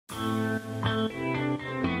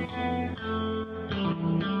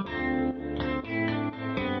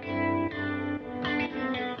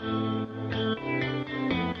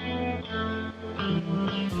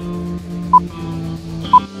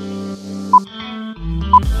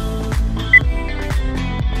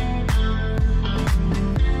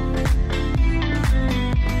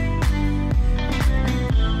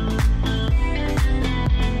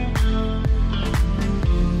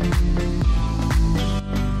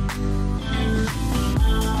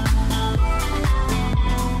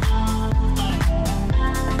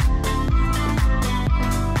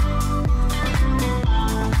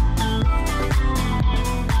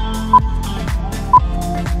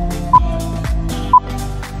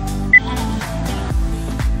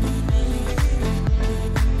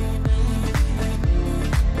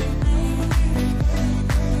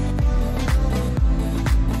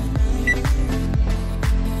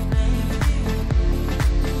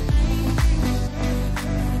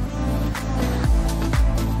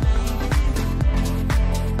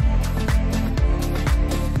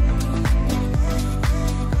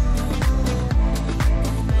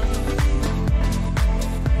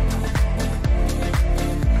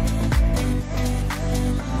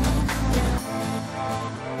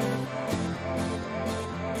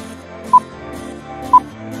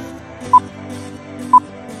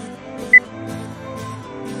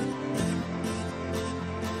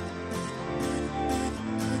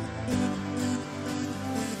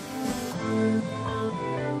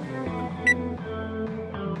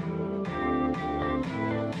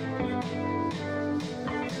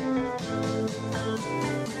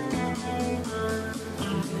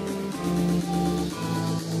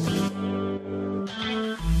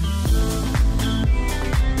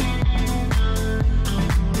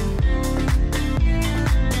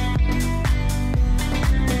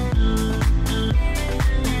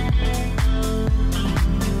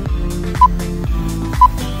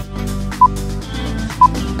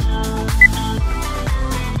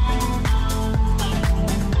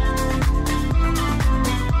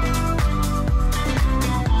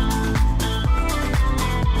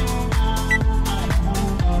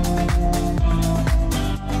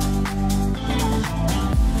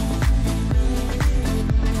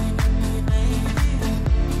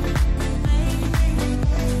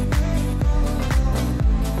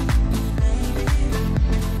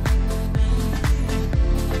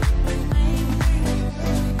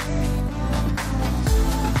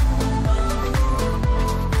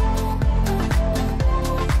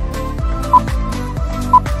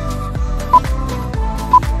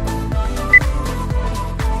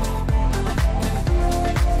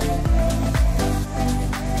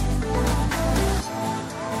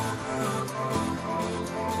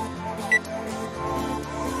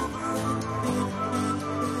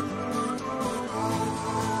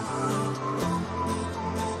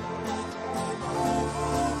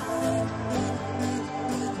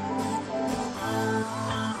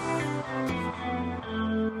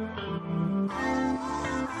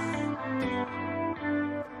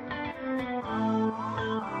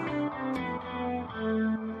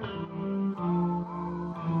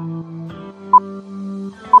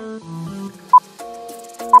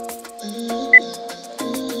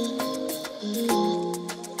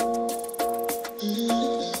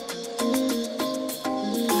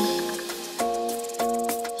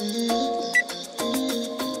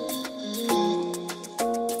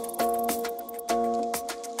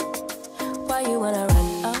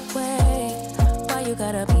you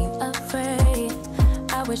gotta be afraid?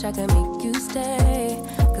 I wish I could make you stay,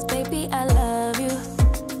 cause baby, I love you.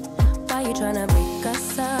 Why you tryna break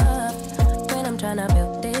us up when I'm tryna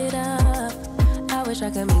build it up? I wish I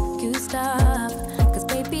could make you stop, cause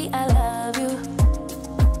baby, I love you.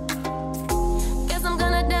 Guess I'm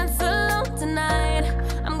gonna dance alone tonight.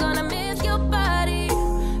 I'm gonna miss your body.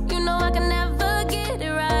 You know I can never get it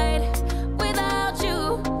right without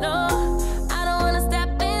you, no. I don't wanna step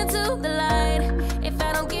into the light if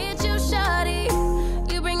I don't get you, shawty.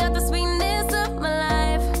 You bring out the sweetness of my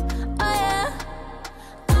life, oh yeah.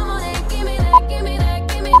 Come on and give me that, give me that,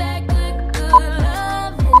 give me that good, good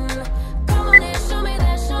loving. Come on and show me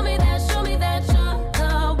that, show me that, show me that you're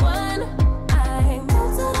the one. I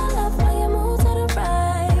move to the left while you move to the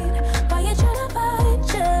right. Why you tryna fight it?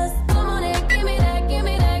 Just come on and give me that, give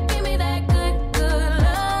me that, give me that good, good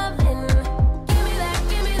loving. Give me that,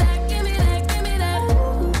 give me that, give me that, give me that.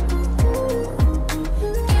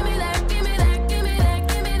 Give me that, give me that, give me that,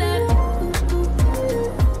 give me that.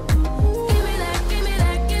 Give me that, give me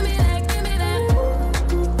that, give me that, give me that.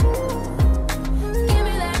 Give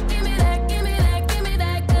me that, give me that, give me that, give me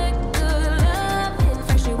that good, good loving.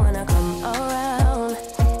 First you wanna come around,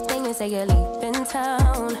 then you say you're leaving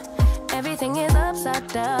town. Everything is upside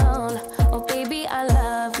down. Oh baby, I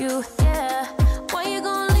love you, yeah. Why you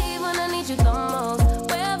gonna leave when I need you the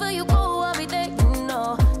most? Wherever you go, I'll be there, you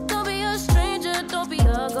know. Don't be a stranger, don't be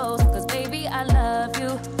a ghost, cause baby, I love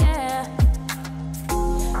you, yeah.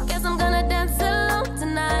 Guess I'm gonna dance alone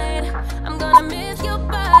tonight. I'm gonna miss your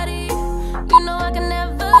body. You know I can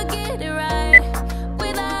never get it right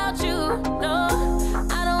without you, no.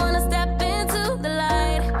 I don't wanna step into the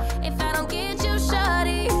light if I don't get you,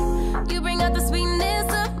 shawty. You bring out the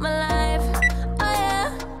sweetness of my life, oh yeah.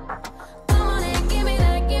 Come on and give me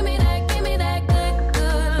that, give me that, give me that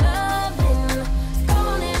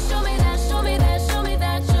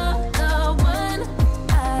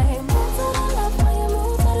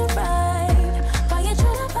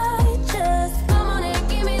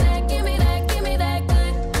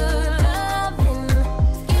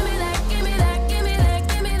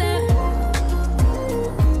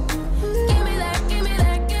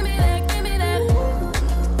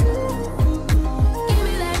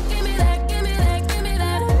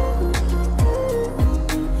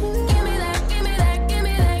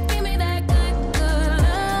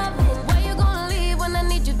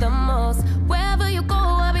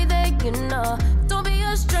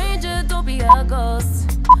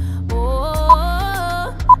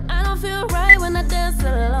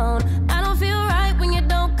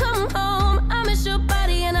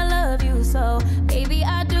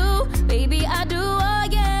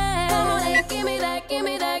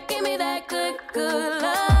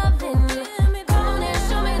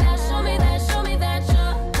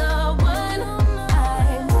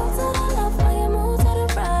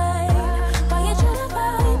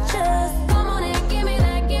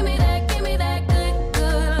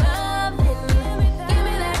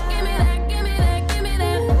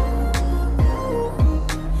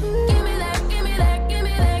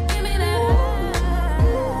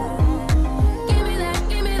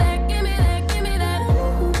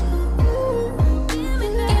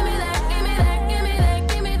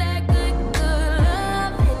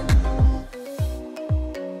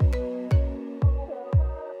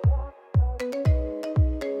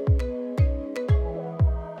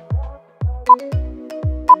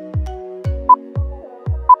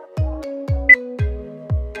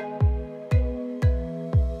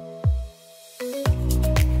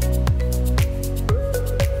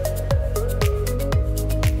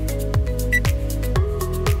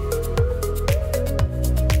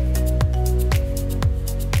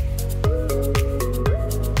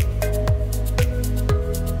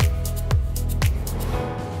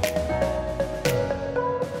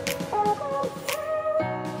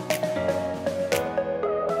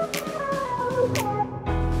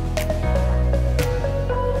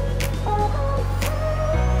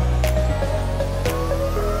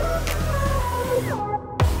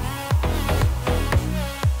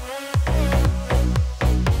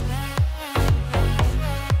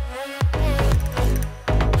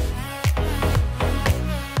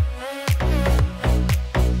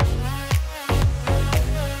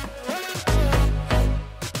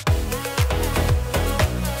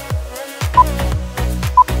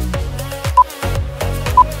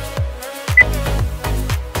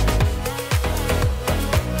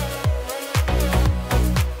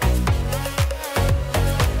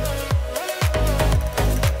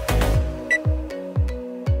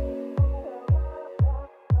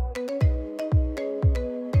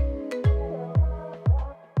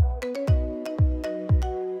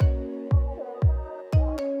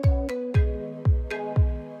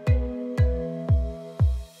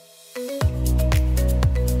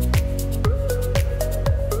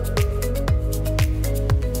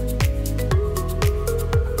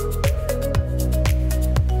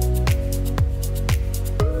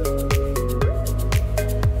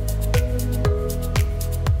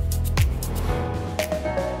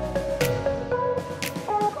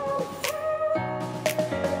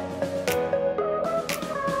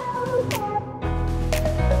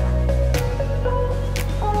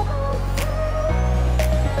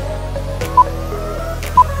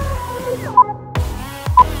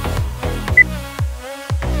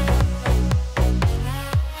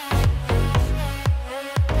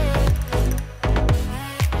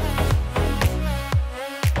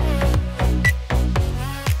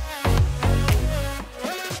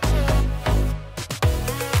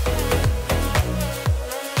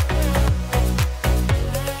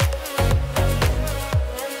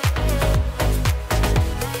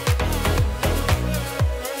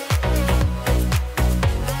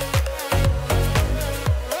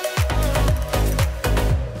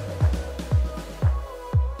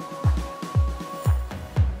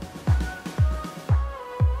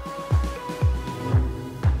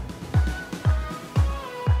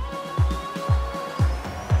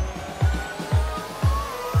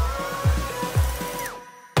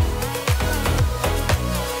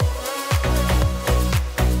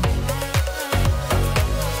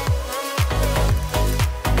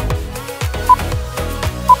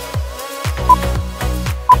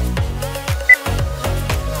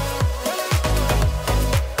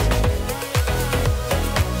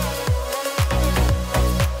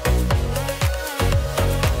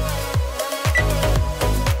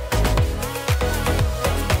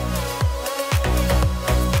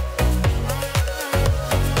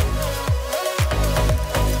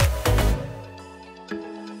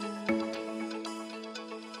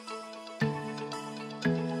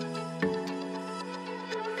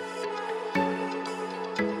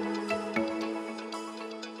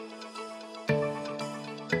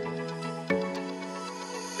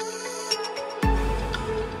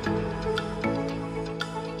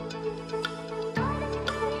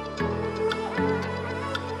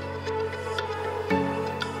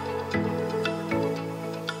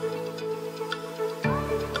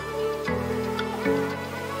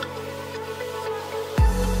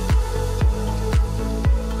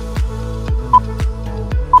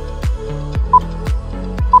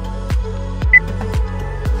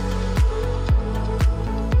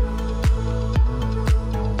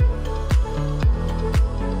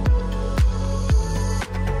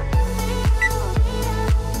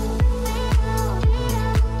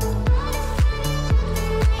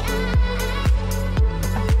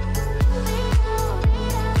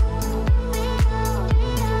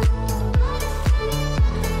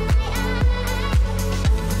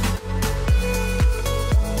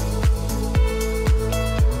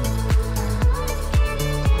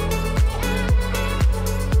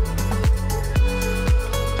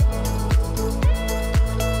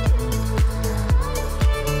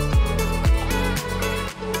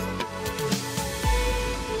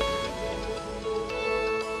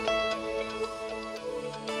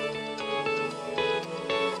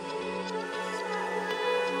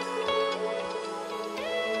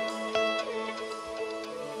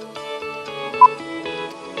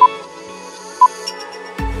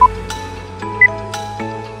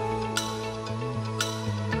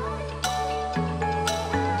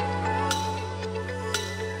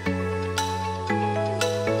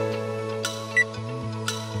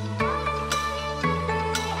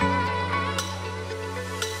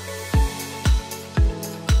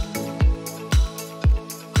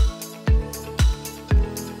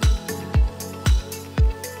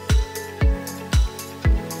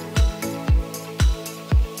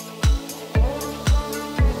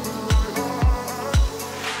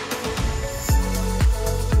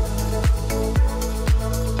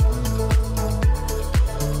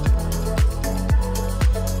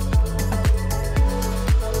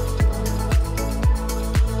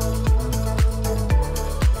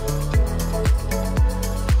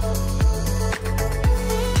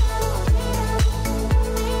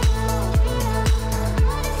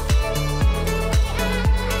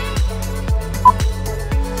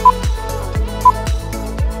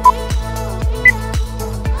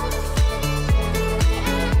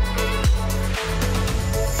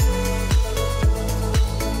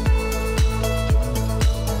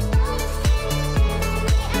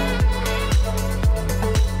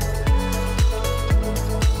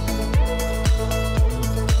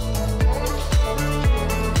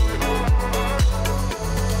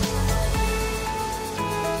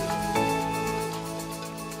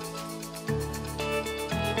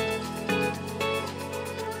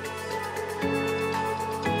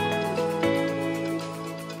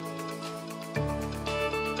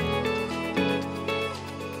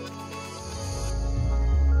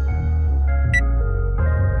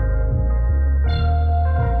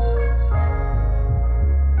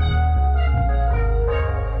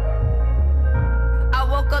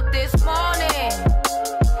up this morning.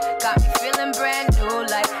 Got me feeling brand new,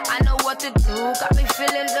 like I know what to do. Got me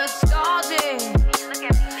feeling nostalgic.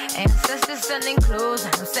 Ancestors sending clues,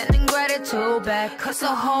 I'm sending gratitude back. Cause the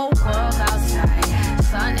whole world outside,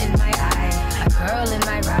 sun in my eye, a girl in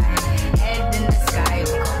my ride, head in the sky.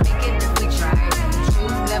 We gon' make it if we try. The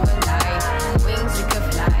truth never lie, wings we can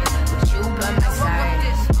fly. With you by my side.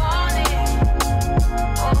 This morning,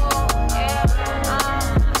 oh yeah,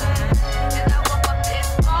 and I woke up this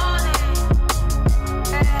morning.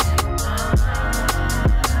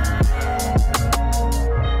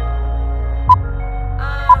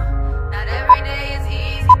 Not every day is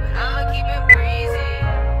easy, but I'ma keep it breezy.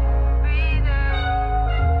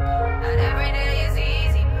 Not every day is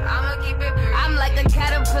easy, but I'ma keep it breezy. I'm like a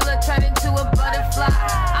caterpillar turned into a butterfly.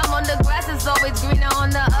 I'm on the grass, it's always greener on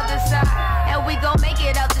the other side. And we gon' make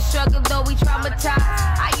it out the struggle, though we traumatized.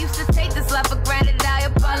 I used to take this life for granted, I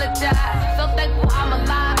apologize. So thankful I'm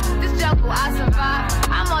alive, this jungle I survive.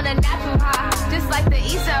 I'm on a natural high, just like the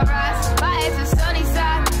east side rise. My edge is sunny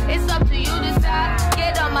side, it's up to you to decide.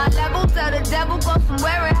 Get on my level, tell the devil go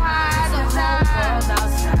somewhere and hide. The whole world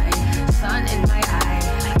outside, sun in my eye,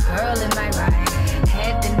 a girl in my ride,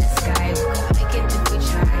 head in the sky. We gon' make it if we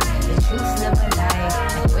try. The truth's never lie,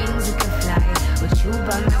 like wings you can fly. With you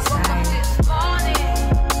by my side. This morning,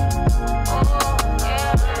 oh yeah,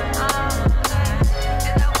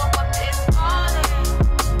 and I woke up this morning.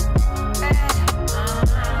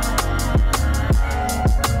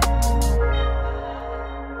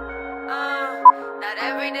 Not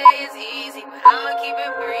every day is easy, but I'ma keep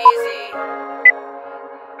it breathing.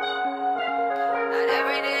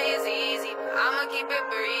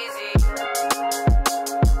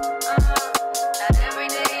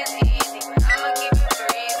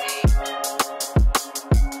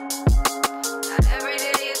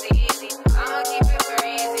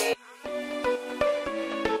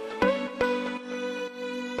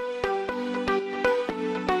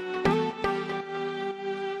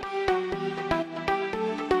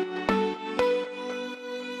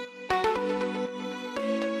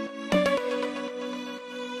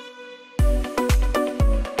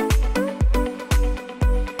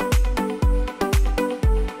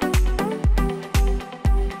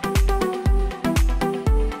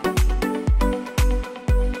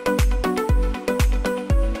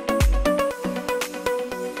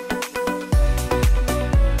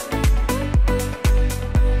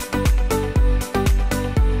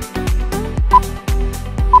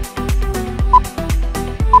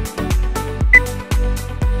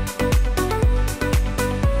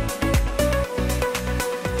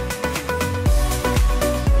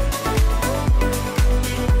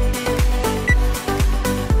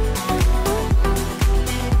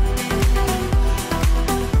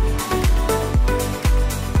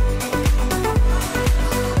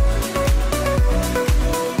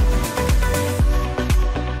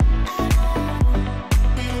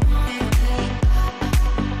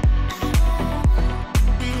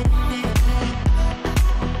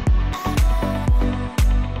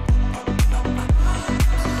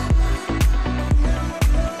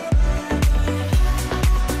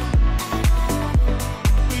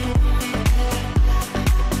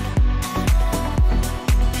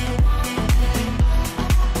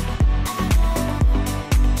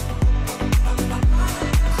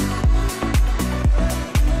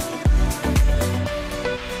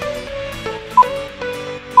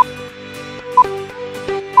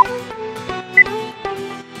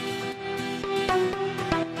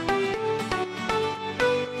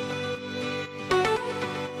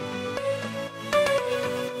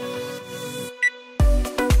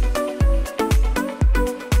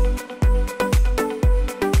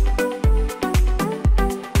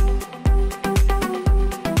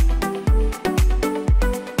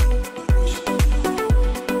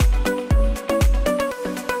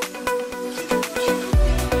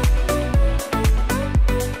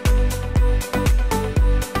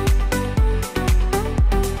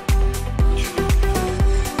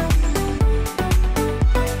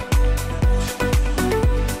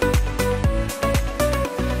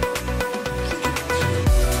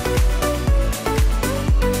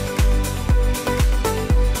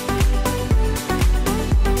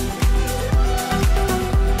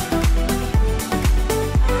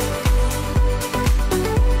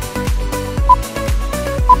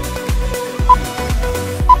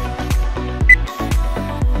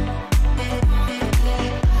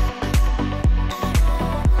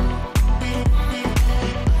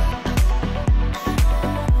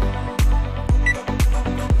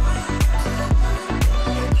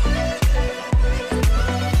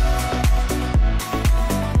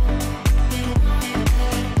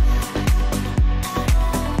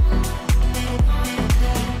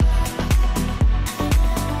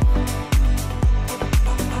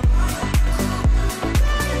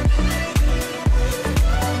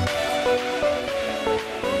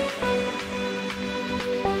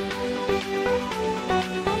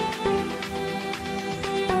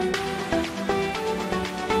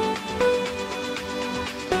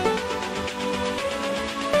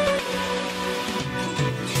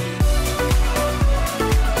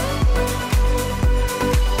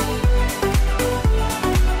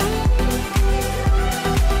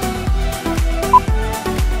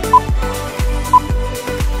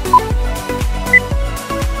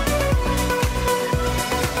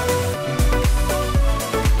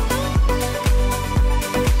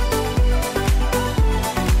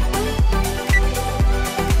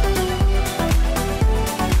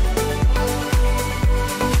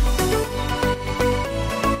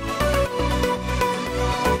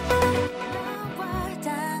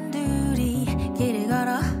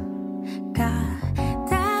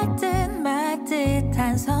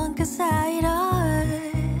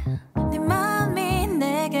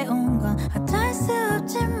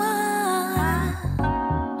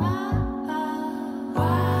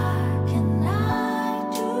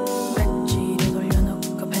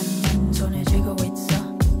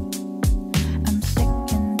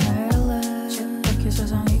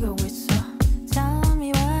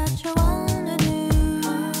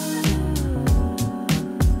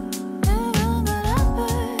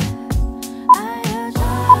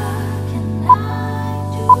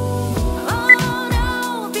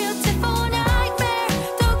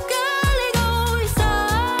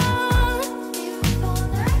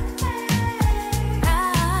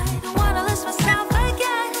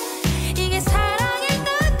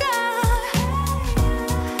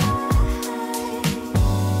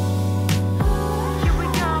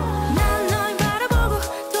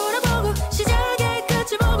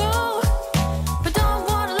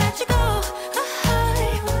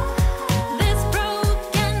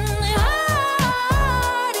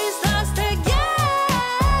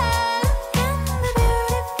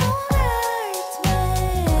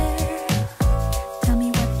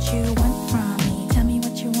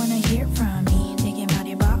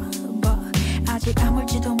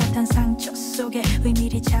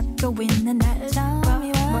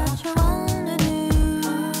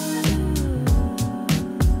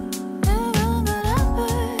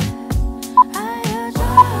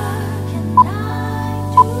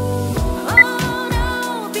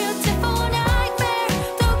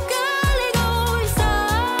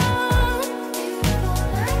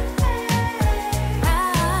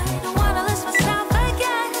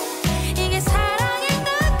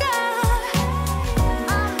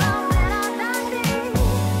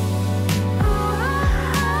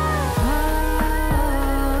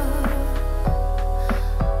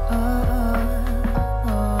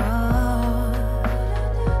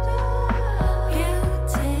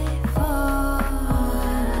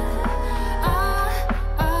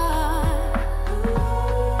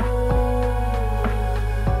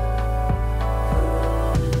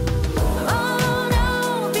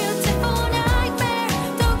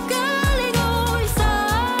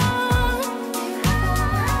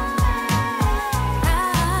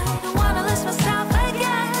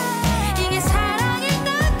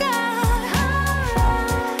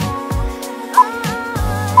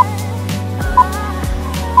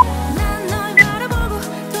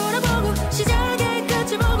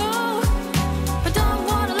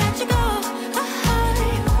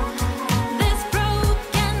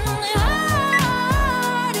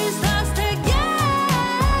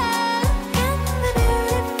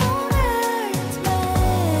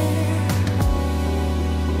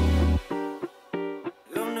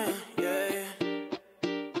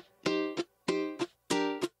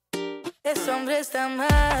 Ese hombre está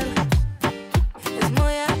mal, es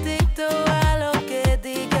muy adicto a lo que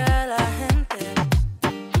diga la gente.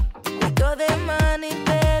 Rico de money,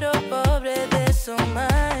 pero pobre de su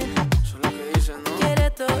mind. Eso es lo que dicen, ¿no?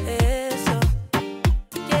 Quiere todo eso,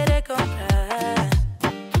 quiere comprar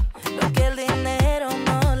lo que el dinero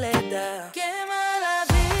no le da. Qué mala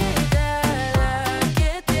vida la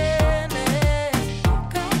que tienes,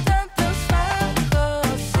 con tantos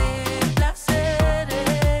bajos y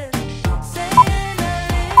placeres. Se llena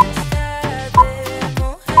lista de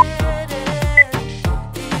mujeres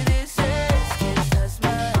y dices que estás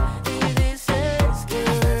mal, y dices que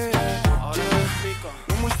estás mal. Ahora me explico.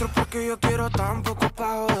 No muestro porque yo quiero tampoco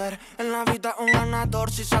pa' joder. En la vida un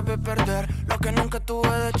ganador si sabe perder. Lo que nunca tuve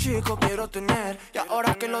de chico quiero tener. Y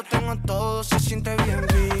ahora que lo tengo todo se siente bien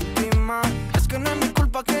víctima. Es que no es mi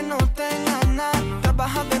culpa que no tenga nada.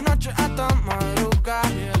 Trabaja de noche hasta madrugar.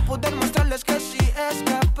 Poder mostrarles que sí es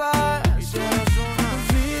capaz. Si eres una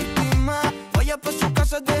víctima, vaya pa' su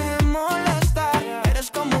casa, deje de molestar. Eres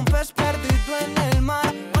como un pez perdido en el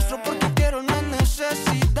mar. Muestro porque quiero, no hay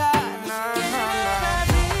necesidad. La vida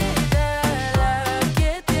la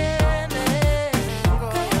que tienes,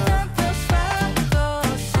 con tantos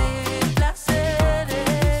bajos y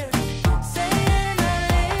placeres. Se llena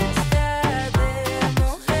lista de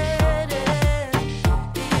mujeres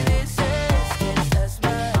y dices que estás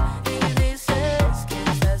mal, y dices que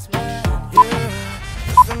estás mal.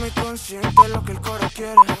 Estoy muy consciente de lo que el coro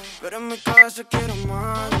quiere, pero en mi cabeza quiero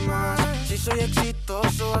más, más. Si soy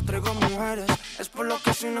exitoso atraigo mujeres, es por lo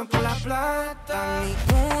que si no por la plata.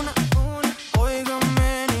 Ninguna,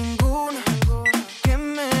 óigame ninguna, que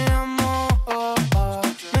me amó,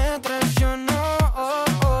 me traicionó.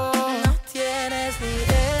 No tienes ni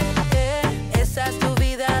esa es tu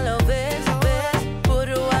vida, lo ves, ves.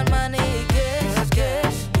 Puro Armani y que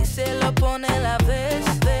y se lo pone la vez,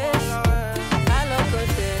 a lo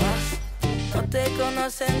cortés. No te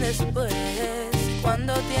conocen después,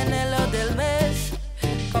 cuando tiene lo del mes.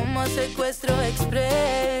 secuestro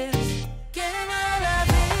express. Qué mala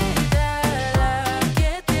vida la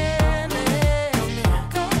que tiene,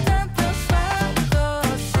 con tantos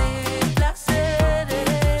fallos y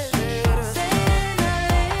placeres. Ser una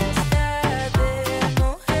lista de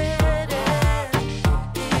mujeres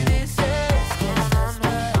y dices que estás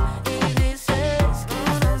mal, y dices que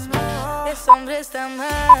estás mal. Ese hombre está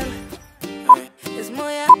mal, es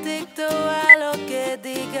muy adicto a lo que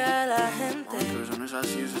diga la gente. Pero eso no es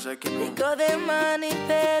así, usted sabe que no. Rico de money,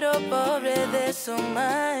 pero pobre de su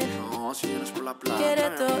mind. No, si no es por la plata. Quiere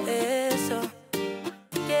todo eso,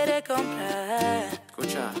 quiere comprar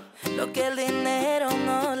Escucha. lo que el dinero